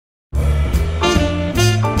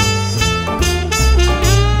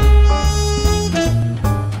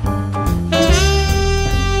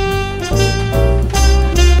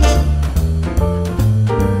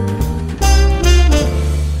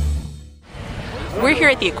We're here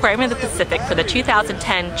at the Aquarium of the Pacific for the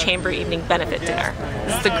 2010 Chamber Evening Benefit Dinner.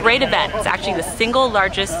 This is a great event. It's actually the single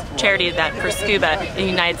largest charity event for scuba in the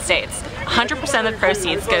United States. 100% of the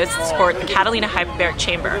proceeds goes to support the Catalina Hyperbaric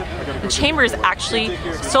Chamber. The chamber is actually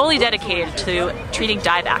solely dedicated to treating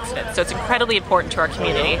dive accidents, so it's incredibly important to our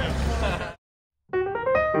community.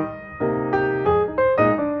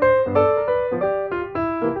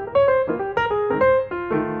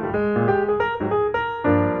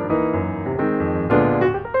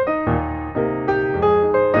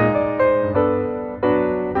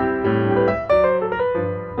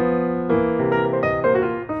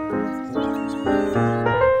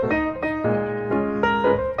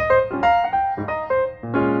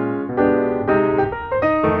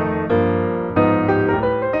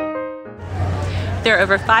 There are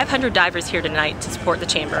over 500 divers here tonight to support the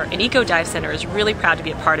chamber, and Eco Dive Center is really proud to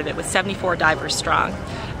be a part of it with 74 divers strong.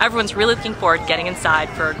 Everyone's really looking forward to getting inside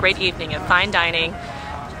for a great evening of fine dining,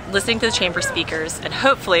 listening to the chamber speakers, and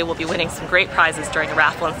hopefully we'll be winning some great prizes during the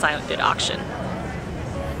raffle and silent bid auction.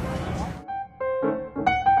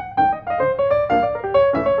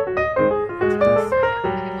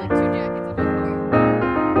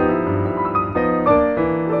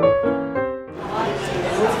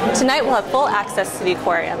 Tonight we'll have full access to the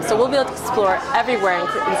aquarium, so we'll be able to explore everywhere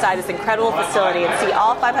inside this incredible facility and see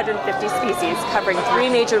all 550 species covering 3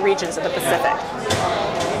 major regions of the Pacific.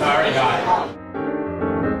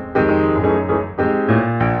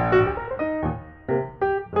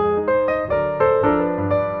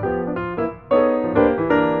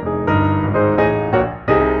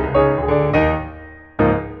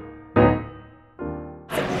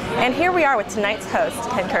 And here we are with tonight's host,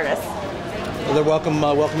 Ken Curtis. Well, welcome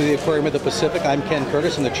to the Aquarium of the Pacific. I'm Ken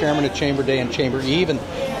Curtis. I'm the chairman of Chamber Day and Chamber Eve. And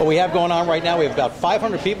what we have going on right now, we have about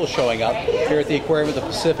 500 people showing up here at the Aquarium of the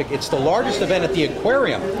Pacific. It's the largest event at the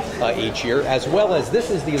aquarium each year, as well as this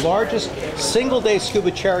is the largest single-day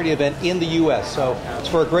scuba charity event in the U.S. So it's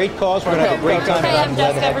for a great cause. We're going to have a great time. Hey, I'm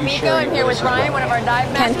Jessica Vermico. I'm here with Ryan, one of our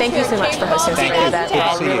dive masters. Ken, thank you so much for hosting this great event. We're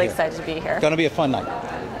all really excited to be here. It's going to be a fun night.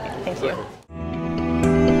 Thank you.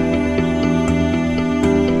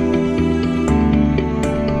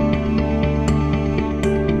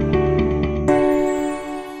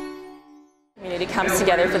 Comes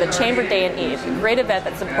together for the Chamber Day and Eve, a great event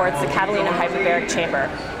that supports the Catalina Hyperbaric Chamber.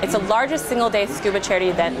 It's the largest single-day scuba charity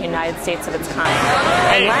event in the United States of its kind.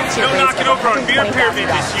 And last year raised over $120,000.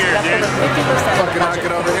 That's over 50% of the budget for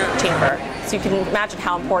the chamber. So you can imagine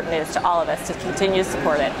how important it is to all of us to continue to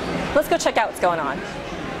support it. Let's go check out what's going on.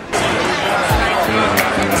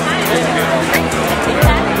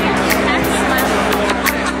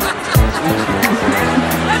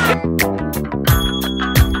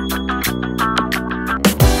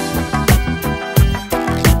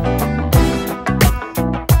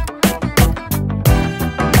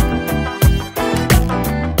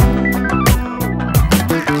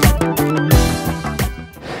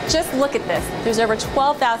 Just look at this. There's over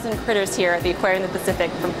 12,000 critters here at the Aquarium of the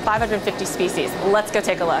Pacific from 550 species. Let's go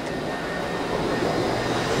take a look.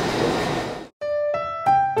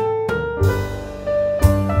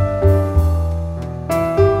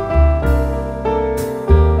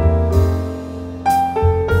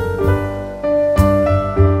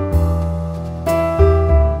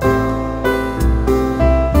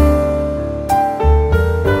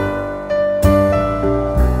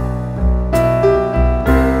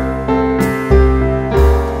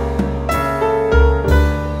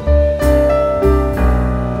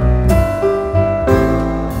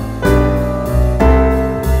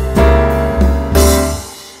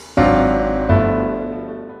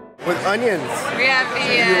 Onions. We have the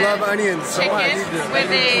you love onions. chicken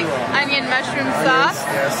with a onion mushroom sauce.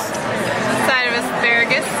 Yes. A side of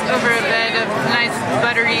asparagus over a bed of nice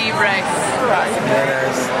buttery rice.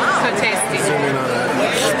 So tasty.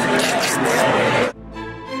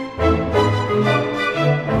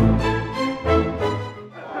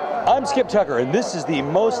 I'm Skip Tucker, and this is the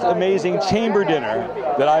most amazing chamber dinner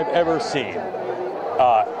that I've ever seen.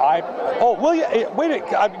 Will you wait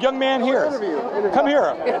a young man here? Come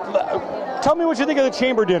here. Tell me what you think of the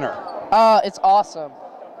chamber dinner. It's awesome.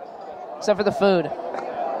 Except for the food.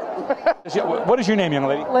 What is your name, young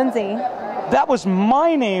lady? Lindsay. That was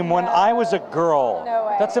my name when I was a girl. No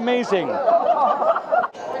way. That's amazing.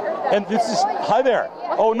 And this is, hi there.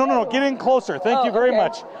 Oh, no, get in closer. Thank you very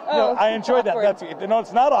much. No, I enjoyed that. No,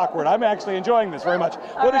 it's not awkward. I'm actually enjoying this very much.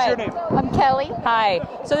 What is your name? I'm Kelly. Hi.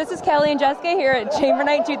 So this is Kelly and Jessica here at Chamber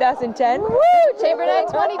Night 2010. Woo! Chamber Night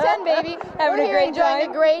 2010, baby. Having a great time. Enjoying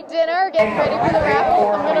a great dinner, getting ready for the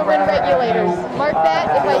raffle. I'm going to win regulators. Mark that.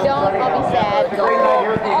 If I don't, I'll be sad.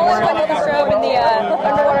 All the strobe in the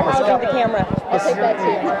underwater housing of the camera. I'll take that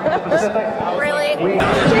too. Really?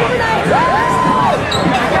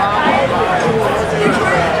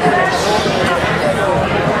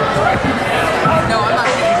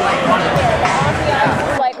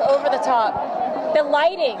 Like over the top. The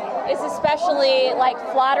lighting is especially like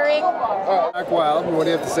flattering. Back Wild, what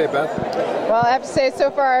do you have to say, Beth? Well, I have to say,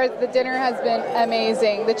 so far the dinner has been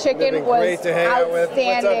amazing. The chicken was great to hang out with.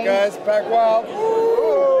 What's up, guys? Pack Wild.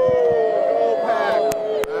 Pack.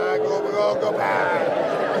 Go Pack.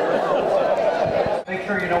 Make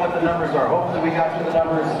sure you know what the numbers are. Hopefully we got to the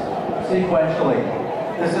numbers sequentially.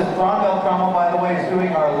 This is Ron Beltramo, by the way, is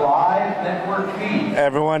doing our live network feed.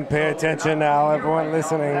 Everyone pay attention now. Everyone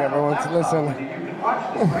listening. Everyone's listening.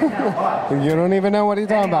 You don't even know what he's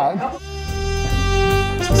talking about.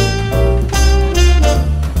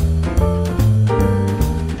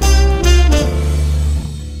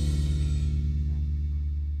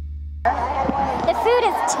 The food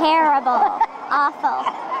is terrible. Awful.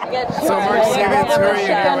 So Mercedes, who are you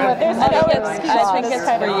here with? I think it's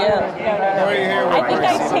for you. Who are you here with? I think I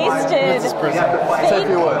tasted fake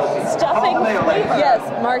stuffing. Yes,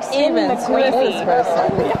 Mark Stevens. Who is this person?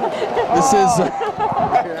 This is in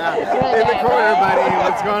the corner, buddy.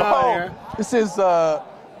 What's going on here? This is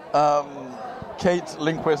Kate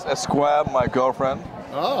Lindquist Esquire, my girlfriend.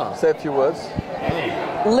 Oh. Say a few words.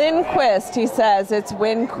 Lindquist, he says. It's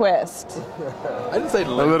Winquist. I didn't say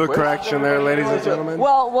Lindquist. A little correction there, ladies and gentlemen.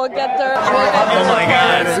 Well, we'll get there. Oh my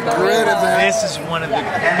God! It's a great event. This is one of the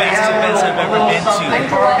best events I've ever been to. I'm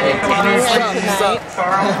glad it's tonight.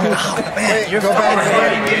 Man, you're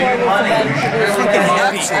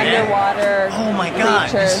Underwater. Oh my God!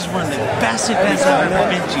 This is one of the best events I've ever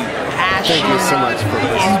been to. Passion, Thank you so much for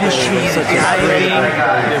this. industry, the diving.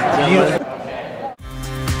 Yes.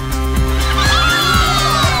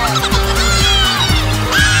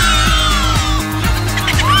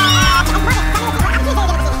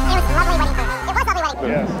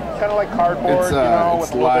 Kind of like cardboard, you know,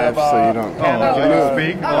 with a little bit of so you don't. Can you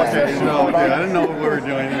speak? Okay, no, okay. I didn't know what we were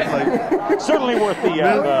doing. It's like Certainly worth the.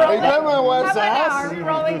 Are you grabbing my wife's ass? Are we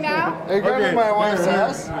rolling now? Are you grabbing my wife's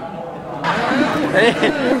ass?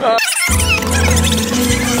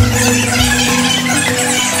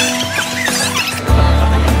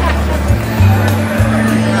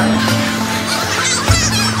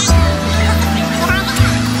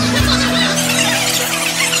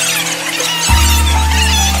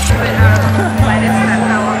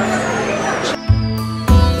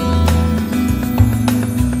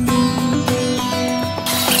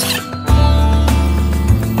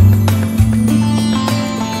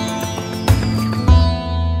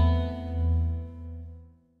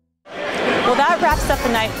 Well, that wraps up a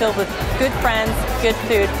night filled with good friends, good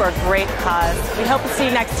food for a great cause. We hope to see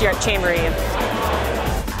you next year at Chamber Eve.